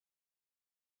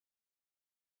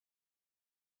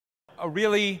a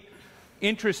really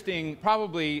interesting,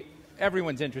 probably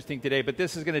everyone's interesting today, but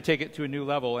this is going to take it to a new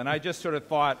level. And I just sort of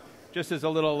thought, just as a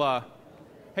little,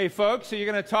 hey folks, are you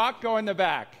going to talk? Go in the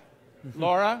back.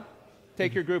 Laura,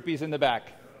 take your groupies in the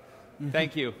back.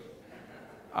 Thank you.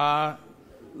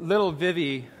 Little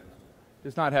Vivi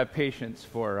does not have patience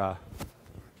for...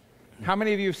 How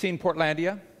many of you have seen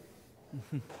Portlandia?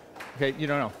 Okay, you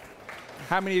don't know.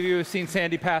 How many of you have seen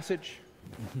Sandy Passage?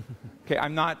 Okay,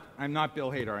 I'm not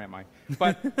Bill Hader, am I?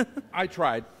 But I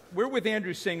tried. We're with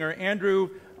Andrew Singer. Andrew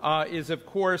is, of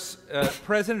course,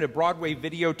 president of Broadway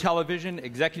Video Television,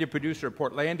 executive producer of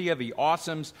Portlandia, The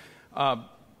Awesomes,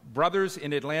 Brothers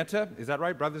in Atlanta. Is that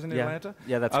right? Brothers in Atlanta?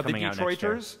 Yeah, that's coming out next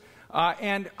year. The Detroiters.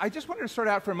 And I just wanted to start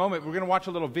out for a moment. We're going to watch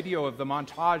a little video of the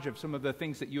montage of some of the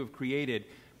things that you have created.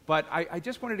 But I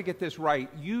just wanted to get this right.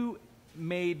 You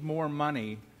made more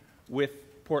money with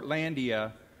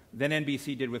Portlandia than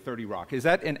NBC did with 30 Rock. Is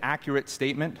that an accurate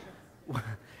statement?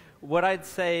 What I'd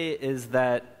say is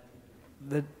that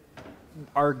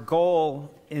our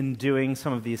goal in doing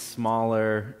some of these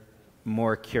smaller,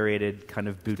 more curated kind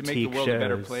of boutique shows... To make the world a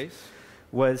better place?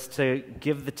 ...was to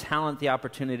give the talent the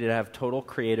opportunity to have total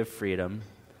creative freedom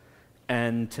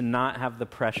and to not have the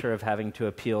pressure of having to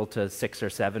appeal to 6 or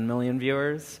 7 million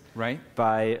viewers, right?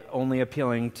 By only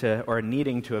appealing to, or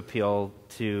needing to appeal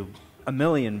to 1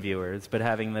 million viewers, but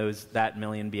having that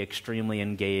million be extremely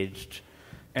engaged,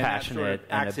 passionate,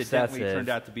 and obsessive. And accidentally turned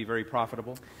out to be very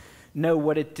profitable? No,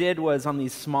 what it did was on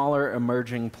these smaller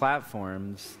emerging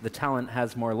platforms, the talent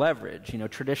has more leverage. You know,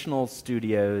 traditional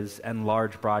studios and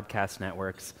large broadcast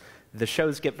networks, the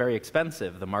shows get very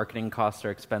expensive. The marketing costs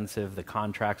are expensive. The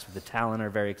contracts with the talent are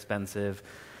very expensive.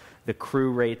 The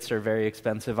crew rates are very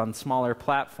expensive. On smaller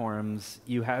platforms,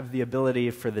 you have the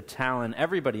ability for the talent,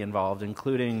 everybody involved,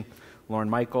 including Lorne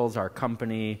Michaels, our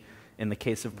company, in the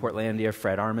case of Portlandia,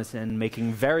 Fred Armisen,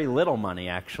 making very little money,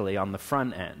 actually, on the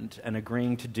front end and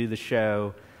agreeing to do the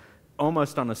show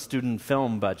almost on a student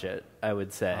film budget, I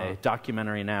would say,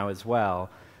 documentary now as well.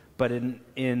 But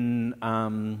in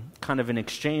kind of an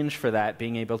exchange for that,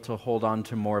 being able to hold on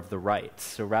to more of the rights.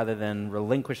 So rather than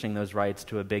relinquishing those rights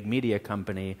to a big media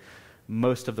company,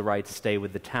 most of the rights stay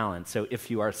with the talent. So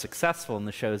if you are successful and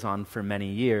the show's on for many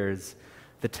years,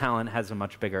 the talent has a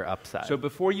much bigger upside. So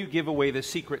before you give away the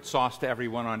secret sauce to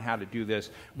everyone on how to do this,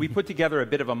 we put together a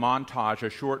bit of a montage, a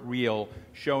short reel,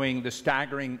 showing the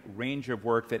staggering range of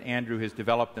work that Andrew has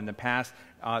developed in the past.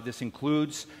 This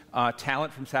includes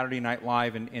talent from Saturday Night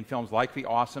Live in films like The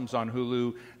Awesomes on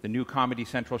Hulu, the new Comedy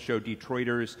Central show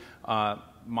Detroiters,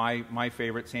 my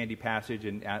favorite, Sandy Passage,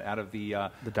 and out of the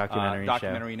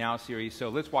Documentary Now series. So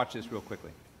let's watch this real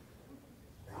quickly.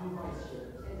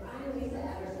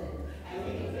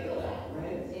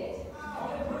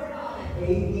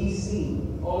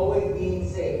 ABC, always being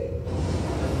safe.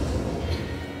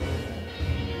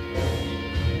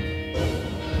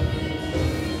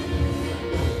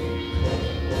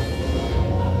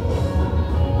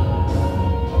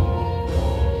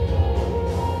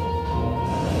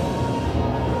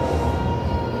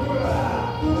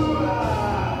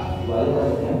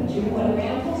 When a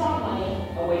man pulls out money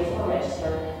away from a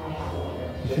register, I have to wonder.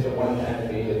 Just a one-time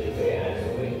fee that you pay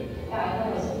annually? Yeah, I thought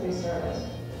it was a free service.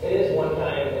 It is one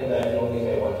time, and I only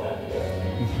pay one time a year.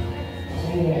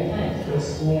 New York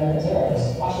Times, New York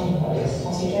Observer, Washington Post,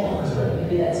 Wall Street Journal. You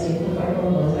read that statement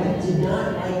article on I did not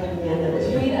like the end of it. Did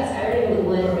you read that Saturday with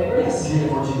Glenn Rivers? Yes. Did you read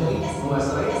it Portugal? Yes. Last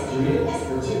night? Yes. Did you read it? Yes.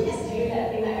 Or two? Yes. Did you read that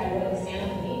thing that guy wrote in the stand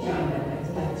up beach?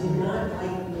 I did not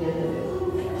like the end of it. Oh,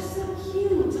 they were so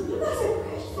cute. You guys are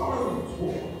great fun.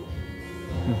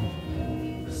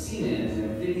 Seaman is an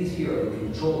amphibious hero who can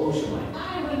control ocean life. I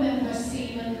remember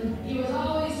Seaman. He was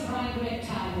always trying to make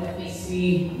time with me.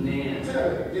 Seaman.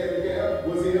 Yeah.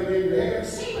 Was he ever in there?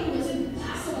 Seaman was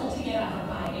impossible to get out of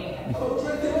my hair. Oh,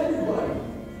 try to everybody.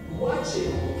 Watch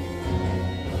it.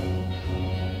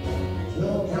 No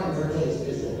counter taste,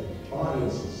 is it?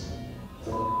 Audiences.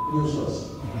 Useless.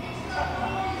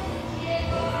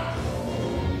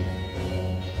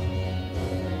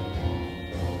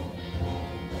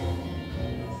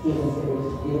 Stephen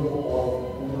Frears, beautiful all.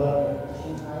 We love it.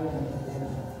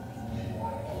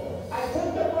 I took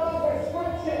the wrong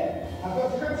prescription. A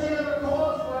prescription of the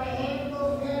calls for a handful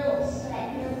of pills. But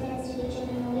no offense to you,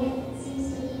 gentlemen, it seems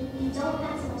to me you don't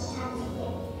have so much time to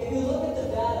think. If you look at the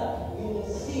data, you will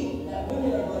see that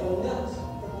women are going nuts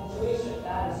for punctuation.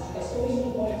 That is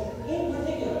exclamation points. In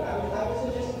particular, I would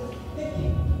suggest 50.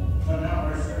 So now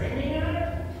we're screaming at her?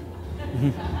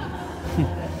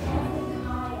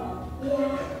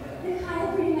 Kyle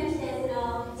pretty much says it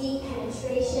all. Deep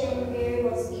penetration,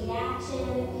 variable speed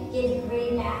action, gives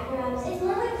great backgrounds. It's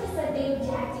not like just a big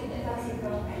jack dude that fucks your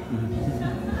girlfriend.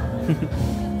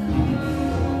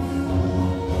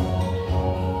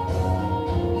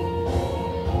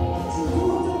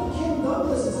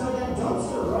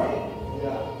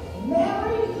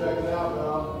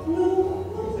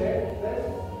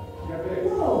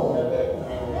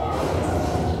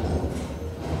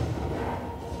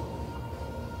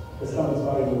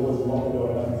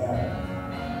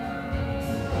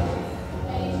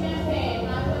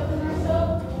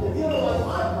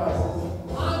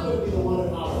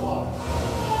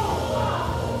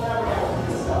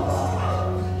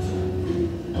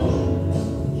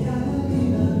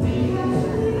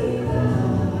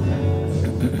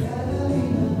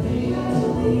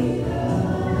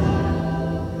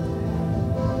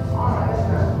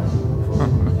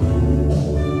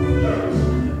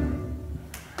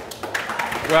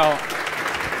 Well,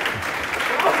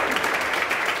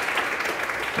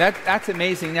 that's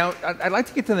amazing. Now, I'd like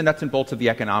to get to the nuts and bolts of the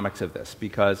economics of this,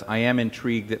 because I am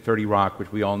intrigued that 30 Rock, which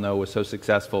we all know was so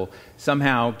successful,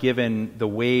 somehow, given the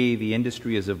way the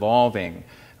industry is evolving,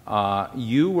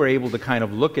 you were able to kind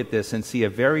of look at this and see a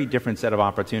very different set of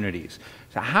opportunities.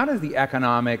 So how does the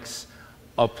economics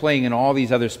of playing in all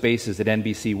these other spaces that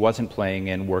NBC wasn't playing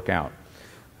in work out?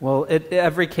 Well,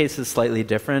 every case is slightly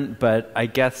different, but I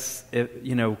guess,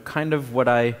 kind of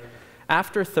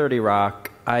after 30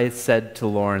 Rock, I said to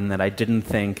Lauren that I didn't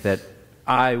think that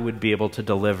I would be able to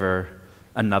deliver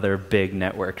another big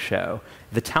network show.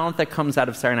 The talent that comes out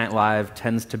of Saturday Night Live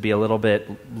tends to be a little bit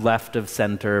left of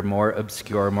center, more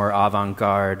obscure, more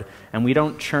avant-garde, and we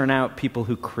don't churn out people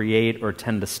who create or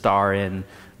tend to star in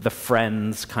the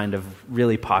Friends kind of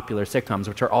really popular sitcoms,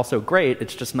 which are also great.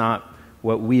 It's just not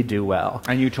what we do well.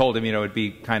 And you told him, it'd be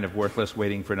kind of worthless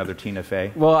waiting for another Tina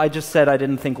Fey? Well, I just said I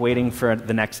didn't think waiting for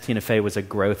the next Tina Fey was a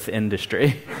growth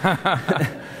industry.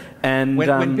 And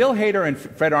when Bill Hader and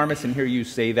Fred Armisen hear you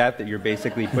say that you're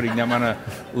basically putting them on a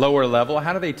lower level,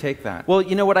 how do they take that? Well,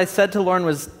 what I said to Lauren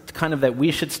was kind of that we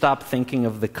should stop thinking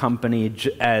of the company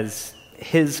as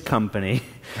his company.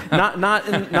 not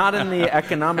in the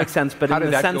economic sense, but in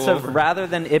the sense of rather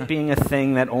than it being a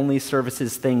thing that only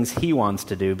services things he wants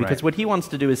to do. Because what he wants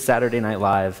to do is Saturday Night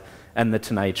Live and The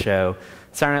Tonight Show.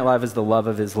 Saturday Night Live is the love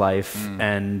of his life,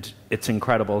 and it's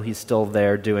incredible. He's still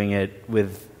there doing it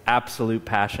with absolute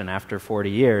passion after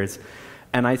 40 years.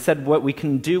 And I said what we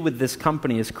can do with this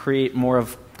company is create more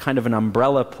of kind of an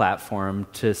umbrella platform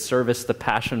to service the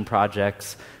passion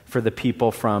projects for the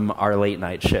people from our late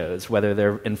night shows, whether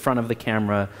they're in front of the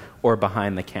camera or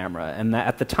behind the camera. And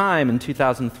at the time, in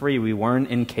 2003, we weren't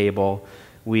in cable,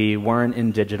 we weren't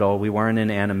in digital, we weren't in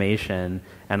animation,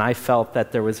 and I felt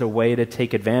that there was a way to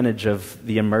take advantage of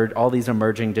all these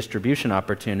emerging distribution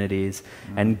opportunities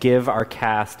and give our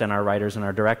cast and our writers and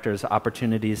our directors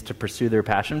opportunities to pursue their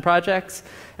passion projects.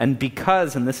 And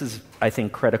because, and this is, I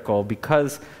think, critical,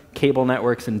 because cable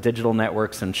networks and digital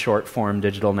networks and short-form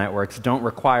digital networks don't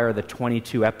require the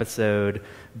 22-episode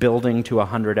building to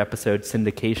 100-episode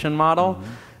syndication model,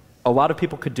 a lot of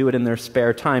people could do it in their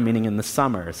spare time, meaning in the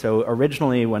summer. So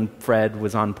originally, when Fred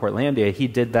was on Portlandia, he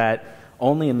did that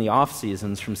only in the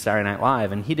off-seasons from Saturday Night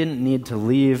Live, and he didn't need to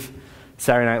leave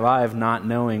Saturday Night Live not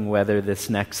knowing whether this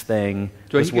next thing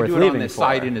was worth leaving for. So he could do it on the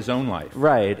side in his own life.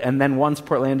 Right, and then once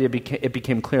Portlandia it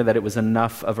became clear that it was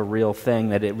enough of a real thing,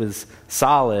 that it was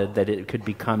solid, that it could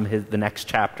become the next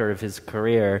chapter of his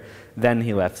career, then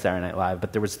he left Saturday Night Live.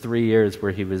 But there was 3 years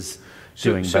where he was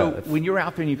doing both. So when you're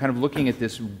out there and you're kind of looking at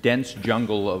this dense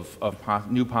jungle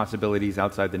of new possibilities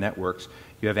outside the networks,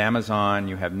 you have Amazon,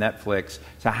 you have Netflix.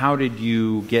 So how did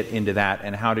you get into that,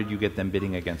 and how did you get them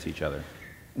bidding against each other?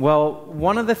 Well,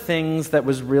 one of the things that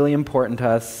was really important to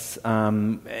us,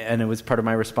 and it was part of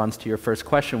my response to your first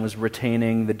question, was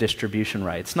retaining the distribution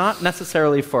rights. Not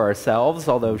necessarily for ourselves,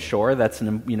 although sure,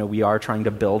 we are trying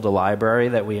to build a library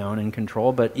that we own and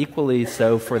control, but equally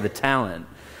so for the talent.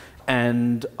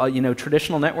 And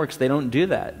traditional networks, they don't do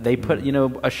that. They put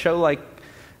a show like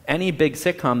any big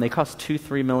sitcom, they cost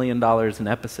 $2-3 million an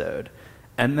episode.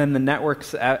 And then the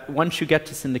networks, once you get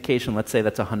to syndication, let's say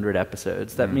that's 100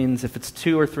 episodes. That means if it's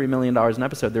 $2 or $3 million an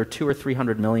episode, there are $200 or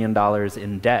 $300 million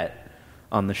in debt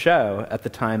on the show at the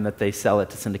time that they sell it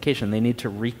to syndication. They need to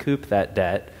recoup that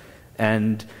debt.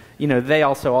 And they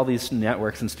also, all these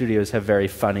networks and studios have very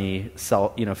funny,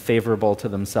 favorable to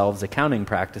themselves accounting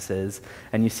practices.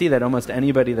 And you see that almost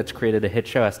anybody that's created a hit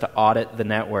show has to audit the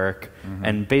network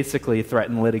and basically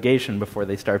threaten litigation before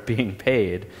they start being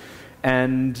paid.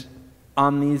 And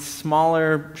on these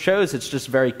smaller shows, it's just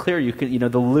very clear. You can,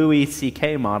 the Louis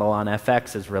C.K. model on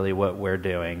FX is really what we're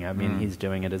doing. I mean, he's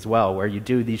doing it as well, where you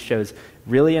do these shows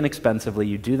really inexpensively.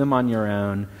 You do them on your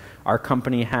own. Our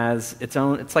company has its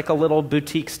own, it's like a little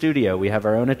boutique studio. We have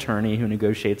our own attorney who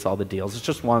negotiates all the deals. It's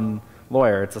just one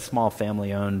lawyer. It's a small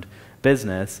family-owned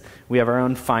business. We have our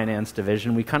own finance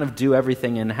division. We kind of do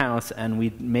everything in-house, and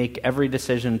we make every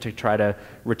decision to try to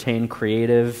retain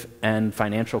creative and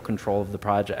financial control of the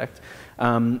project.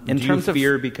 Do you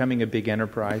fear becoming a big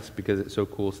enterprise because it's so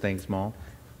cool staying small?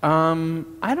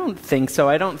 I don't think so.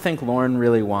 I don't think Lorne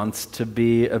really wants to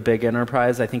be a big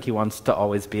enterprise. I think he wants to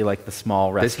always be like the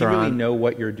small restaurant. Does he really know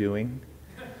what you're doing?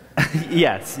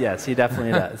 Yes, he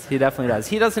definitely does. He definitely does.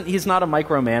 He's not a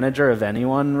micromanager of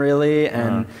anyone really,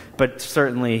 but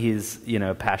certainly he's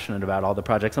passionate about all the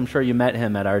projects. I'm sure you met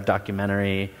him at our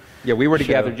documentary. Yeah, we were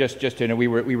together we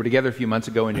were together a few months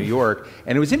ago in New York,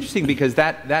 and it was interesting because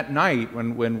that night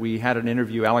when we had an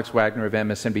interview, Alex Wagner of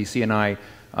MSNBC and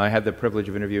I had the privilege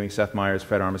of interviewing Seth Meyers,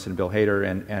 Fred Armisen, Bill Hader,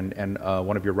 and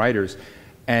one of your writers,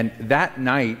 and that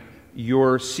night,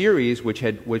 your series,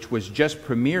 which was just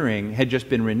premiering, had just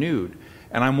been renewed.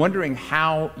 And I'm wondering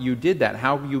how you did that,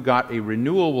 how you got a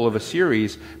renewal of a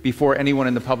series before anyone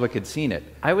in the public had seen it.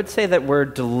 I would say that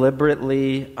I'm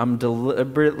deliberately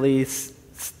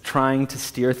trying to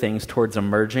steer things towards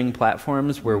emerging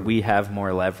platforms where we have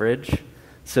more leverage.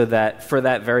 So that, for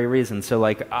that very reason. So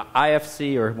like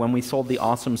IFC, or when we sold The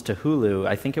Awesomes to Hulu,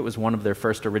 I think it was one of their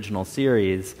first original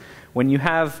series. When you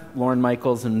have Lorne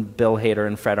Michaels and Bill Hader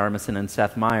and Fred Armisen and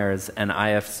Seth Meyers, and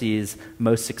IFC's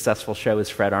most successful show is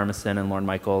Fred Armisen and Lorne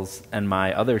Michaels and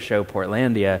my other show,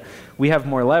 Portlandia, we have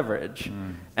more leverage.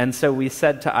 And so we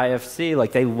said to IFC,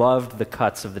 like, they loved the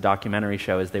cuts of the documentary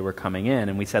show as they were coming in,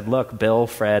 and we said, look, Bill,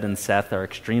 Fred, and Seth are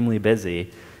extremely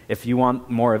busy. If you want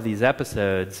more of these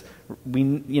episodes,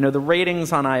 the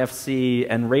ratings on IFC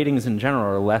and ratings in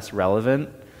general are less relevant.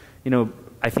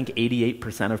 I think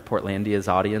 88% of Portlandia's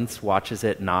audience watches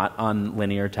it not on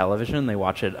linear television. They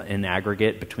watch it in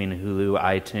aggregate between Hulu,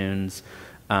 iTunes,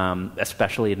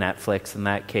 especially Netflix in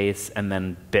that case, and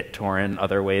then BitTorrent,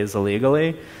 other ways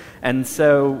illegally. And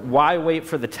so why wait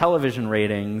for the television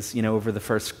ratings, over the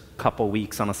first couple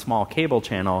weeks on a small cable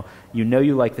channel? You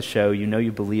like the show,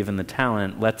 you believe in the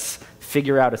talent. Let's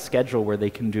figure out a schedule where they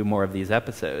can do more of these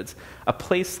episodes. A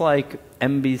place like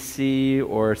NBC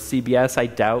or CBS, I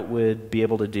doubt would be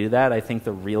able to do that. I think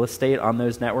the real estate on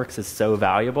those networks is so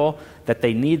valuable that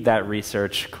they need that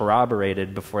research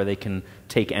corroborated before they can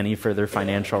take any further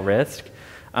financial risk.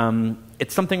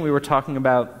 It's something we were talking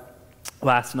about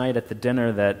last night at the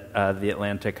dinner that The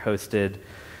Atlantic hosted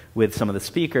with some of the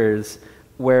speakers,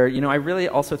 where I really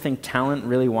also think talent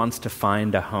really wants to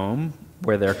find a home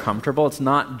where they're comfortable. It's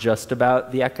not just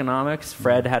about the economics.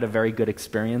 Fred had a very good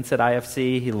experience at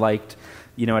IFC. He liked,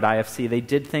 at IFC they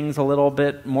did things a little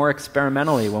bit more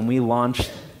experimentally. When we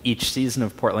launched each season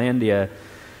of Portlandia,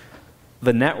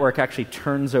 the network actually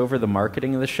turns over the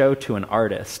marketing of the show to an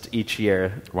artist each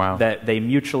year. Wow. That they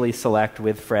mutually select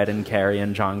with Fred and Carrie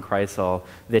and John Kreisel.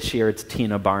 This year it's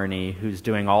Tina Barney, who's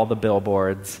doing all the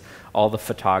billboards, all the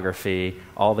photography,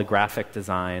 all the graphic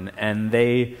design, and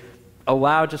they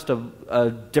allow just a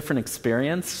different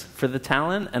experience for the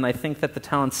talent, and I think that the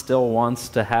talent still wants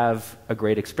to have a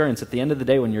great experience. At the end of the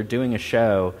day, when you're doing a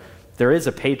show, there is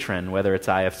a patron, whether it's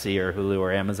IFC or Hulu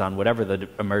or Amazon, whatever the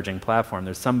emerging platform,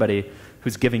 there's somebody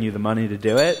who's giving you the money to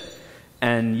do it,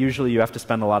 and usually you have to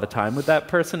spend a lot of time with that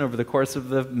person over the course of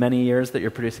the many years that you're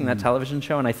producing that television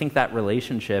show, and I think that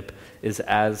relationship is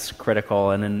as critical,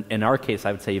 and in our case,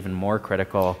 I would say even more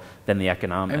critical than the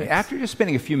economics. I mean, after just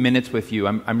spending a few minutes with you,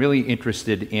 I'm really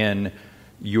interested in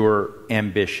your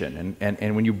ambition,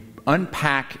 and when you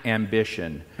unpack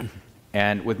ambition,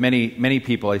 and with many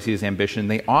people I see as ambition,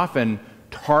 they often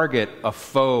target a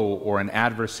foe or an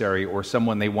adversary or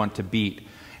someone they want to beat.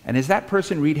 And is that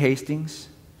person Reed Hastings?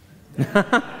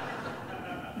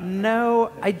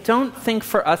 No, I don't think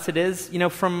for us it is.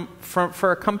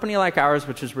 For a company like ours,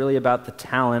 which is really about the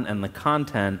talent and the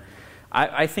content,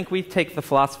 I think we take the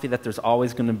philosophy that there's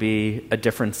always going to be a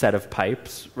different set of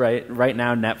pipes, right? Right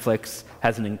now, Netflix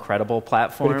has an incredible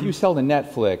platform. But if you sell to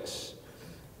Netflix,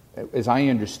 as I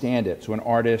understand it, so an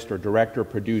artist or director or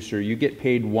producer, you get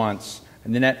paid once,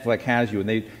 and then Netflix has you.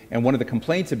 And one of the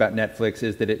complaints about Netflix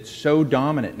is that it's so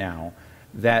dominant now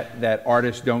that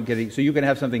artists don't get it. So you can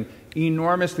have something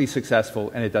enormously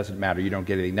successful, and it doesn't matter. You don't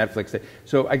get anything. Netflix.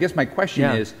 So I guess my question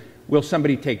is, will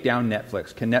somebody take down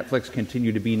Netflix? Can Netflix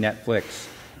continue to be Netflix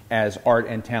as art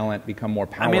and talent become more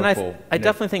powerful? I mean, I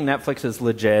definitely think Netflix is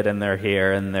legit, and they're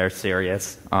here, and they're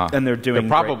serious, and they're doing. They're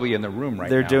probably in the room right now.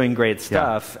 They're doing great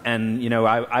stuff, and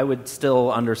I would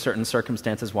still, under certain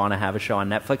circumstances, want to have a show on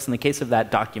Netflix. In the case of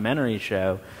that documentary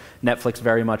show, Netflix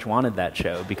very much wanted that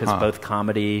show because both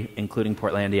comedy, including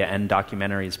Portlandia, and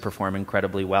documentaries perform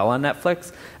incredibly well on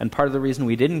Netflix. And part of the reason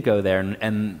we didn't go there,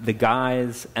 and the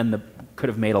guys could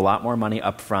have made a lot more money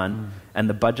up front, and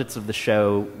the budgets of the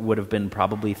show would have been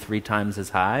probably 3 times as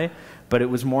high, but it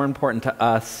was more important to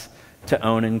us to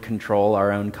own and control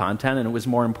our own content, and it was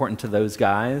more important to those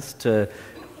guys to,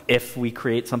 if we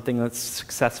create something that's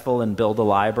successful and build a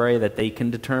library, that they can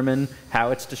determine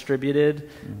how it's distributed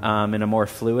in a more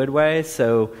fluid way.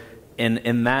 So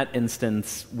in that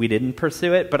instance, we didn't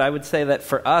pursue it. But I would say that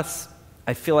for us,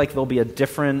 I feel like there'll be a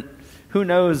different, who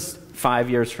knows 5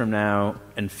 years from now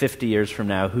and 50 years from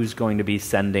now, who's going to be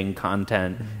sending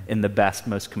content in the best,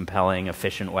 most compelling,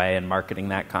 efficient way and marketing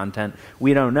that content?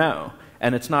 We don't know.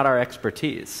 And it's not our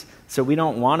expertise. So we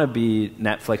don't want to be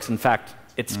Netflix. In fact,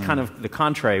 it's kind of the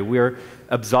contrary. We're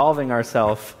absolving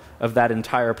ourselves of that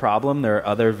entire problem. There are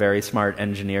other very smart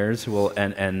engineers who will,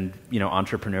 and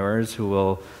entrepreneurs who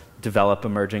will develop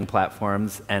emerging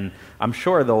platforms. And I'm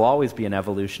sure there'll always be an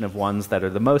evolution of ones that are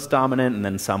the most dominant, and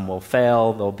then some will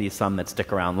fail. There'll be some that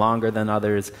stick around longer than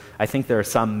others. I think there are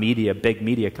some big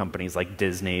media companies like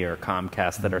Disney or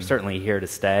Comcast that are certainly here to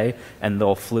stay, and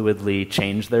they'll fluidly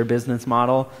change their business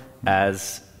model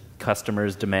as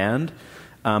customers demand.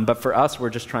 But for us, we're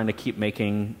just trying to keep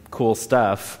making cool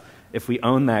stuff. If we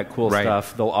own that cool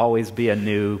stuff, there'll always be a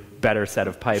new, better set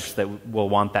of pipes that will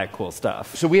want that cool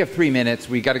stuff. So we have 3 minutes.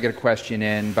 We got to get a question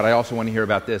in, but I also want to hear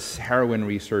about this heroin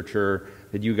researcher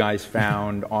that you guys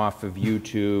found off of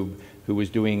YouTube who was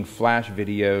doing flash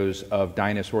videos of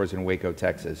dinosaurs in Waco,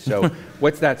 Texas. So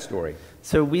what's that story?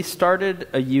 So we started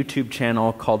a YouTube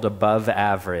channel called Above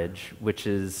Average, which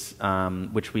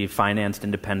which we financed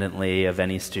independently of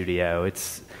any studio.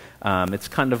 It's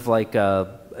kind of like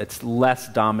it's less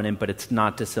dominant, but it's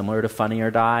not dissimilar to Funny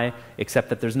or Die, except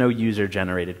that there's no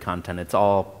user-generated content. It's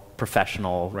all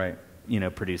professional,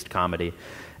 produced comedy.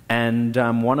 And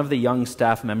one of the young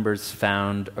staff members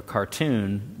found a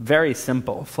cartoon, very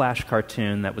simple, flash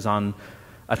cartoon that was on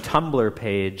a Tumblr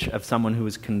page of someone who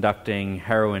was conducting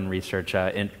heroin research,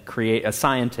 a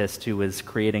scientist who was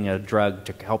creating a drug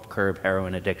to help curb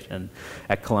heroin addiction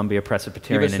at Columbia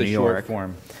Presbyterian in New York. Short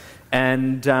form.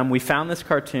 And we found this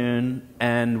cartoon,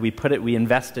 and we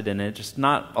invested in it, just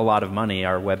not a lot of money.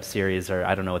 Our web series are,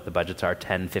 I don't know what the budgets are,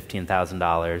 $10,000,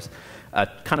 $15,000.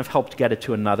 Kind of helped get it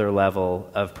to another level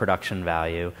of production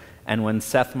value. And when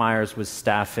Seth Meyers was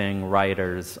staffing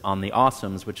writers on The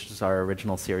Awesomes, which is our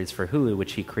original series for Hulu,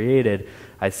 which he created,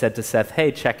 I said to Seth,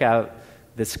 hey, check out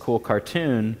this cool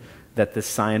cartoon that this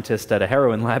scientist at a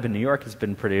heroin lab in New York has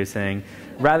been producing.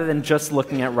 Rather than just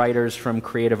looking at writers from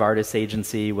Creative Artists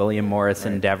Agency, William Morris,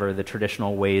 Endeavor, the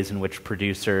traditional ways in which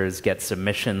producers get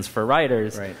submissions for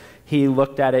writers, he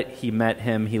looked at it, he met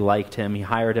him, he liked him, he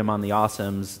hired him on The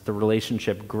Awesomes, the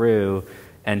relationship grew,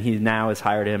 and he now has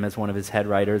hired him as one of his head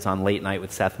writers on Late Night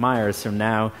with Seth Meyers. So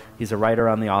now he's a writer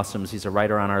on The Awesomes, he's a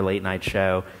writer on our late night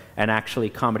show, and actually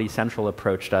Comedy Central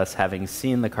approached us, having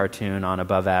seen the cartoon on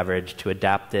Above Average, to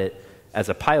adapt it as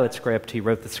a pilot script. He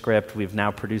wrote the script, we've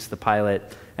now produced the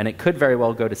pilot, and it could very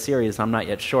well go to series, I'm not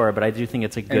yet sure, but I do think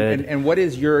it's a good... And what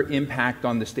is your impact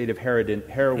on the state of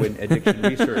heroin addiction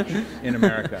research in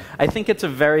America? I think it's a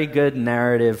very good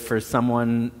narrative for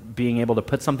someone being able to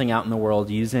put something out in the world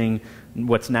using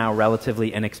what's now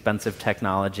relatively inexpensive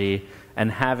technology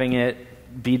and having it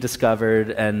be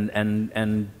discovered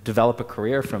and develop a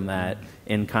career from that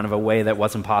in kind of a way that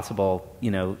wasn't possible,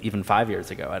 even 5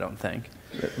 years ago, I don't think.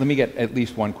 Let me get at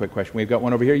least one quick question. We've got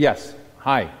one over here. Yes.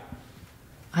 Hi.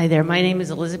 Hi there. My name is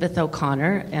Elizabeth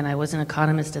O'Connor, and I was an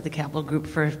economist at the Capital Group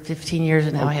for 15 years,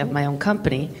 and now I have my own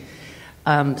company.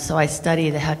 So I study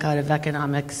the heck out of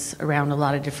economics around a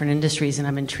lot of different industries, and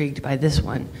I'm intrigued by this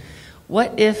one.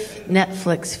 What if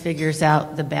Netflix figures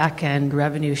out the back-end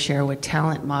revenue share with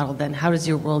talent model? Then how does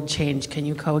your world change? Can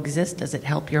you coexist? Does it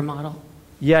help your model?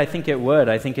 Yeah, I think it would.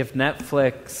 I think if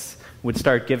Netflix would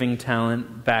start giving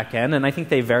talent back-end, and I think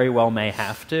they very well may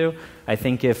have to. I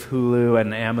think if Hulu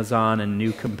and Amazon and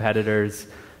new competitors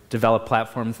develop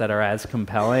platforms that are as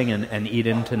compelling and eat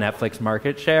into Netflix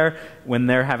market share, when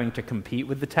they're having to compete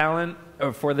with the talent,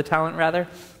 or for the talent rather,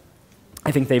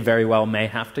 I think they very well may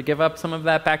have to give up some of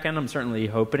that back end. I'm certainly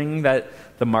hoping that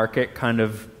the market kind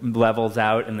of levels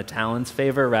out in the talent's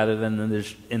favor rather than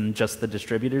in just the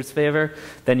distributor's favor.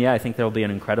 Then yeah, I think there will be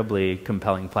an incredibly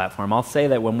compelling platform. I'll say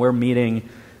that when we're meeting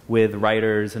with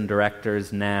writers and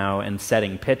directors now and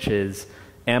setting pitches,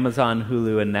 Amazon,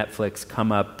 Hulu, and Netflix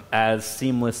come up as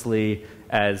seamlessly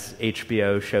as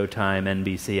HBO, Showtime,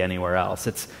 NBC, anywhere else.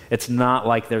 It's not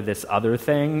like they're this other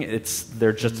thing.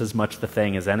 They're just as much the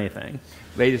thing as anything.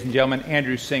 Ladies and gentlemen,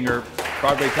 Andrew Singer.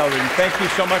 Broadway television. Thank you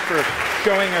so much for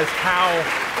showing us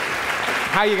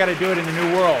how you got to do it in the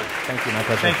new world. Thank you, my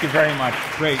pleasure. Thank you very much.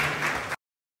 Great.